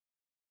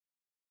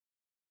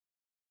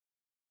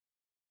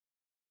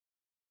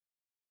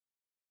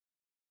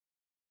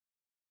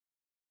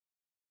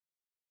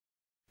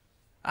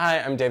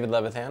Hi, I'm David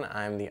Levithan.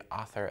 I'm the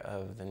author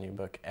of the new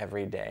book,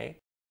 Every Day.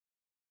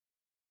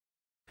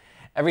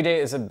 Every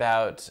Day is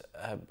about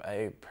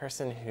a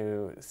person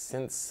who,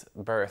 since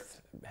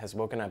birth, has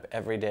woken up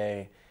every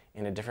day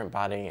in a different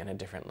body and a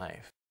different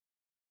life.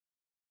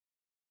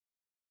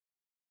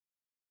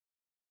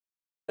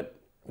 But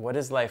what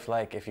is life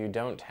like if you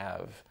don't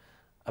have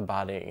a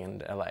body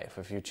and a life?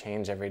 If you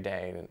change every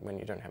day, when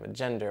you don't have a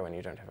gender, when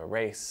you don't have a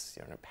race,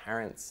 you don't have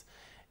parents,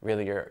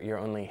 really your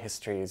only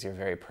history is your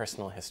very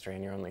personal history,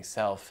 and your only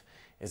self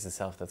is the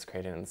self that's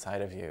created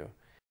inside of you.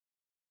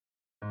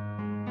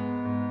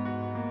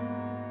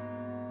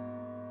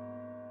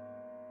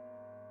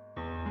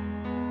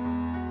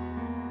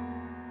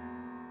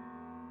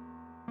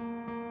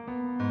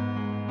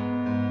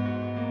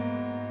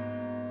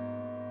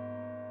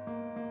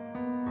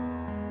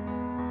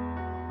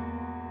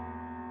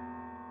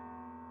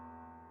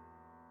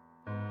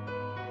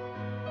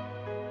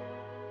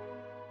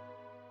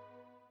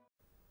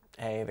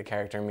 The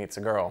character meets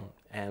a girl,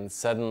 and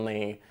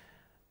suddenly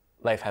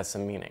life has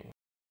some meaning.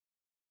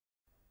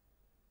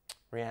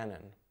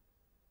 Rhiannon.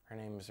 Her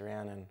name is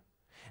Rhiannon.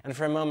 And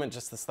for a moment,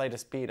 just the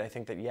slightest beat, I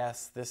think that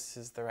yes, this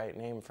is the right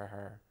name for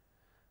her.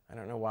 I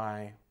don't know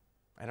why.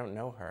 I don't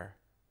know her,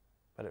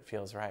 but it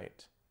feels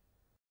right.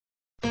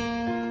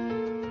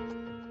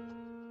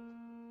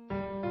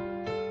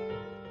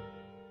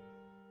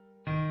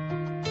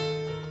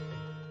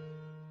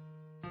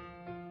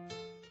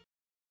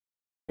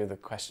 The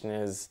question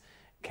is,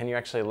 can you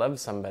actually love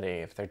somebody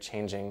if they're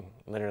changing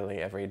literally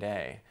every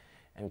day?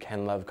 And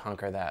can love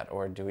conquer that?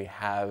 Or do we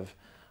have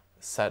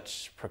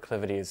such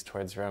proclivities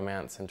towards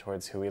romance and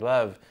towards who we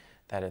love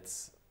that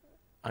it's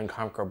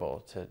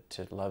unconquerable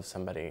to love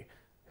somebody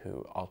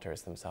who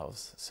alters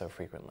themselves so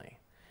frequently?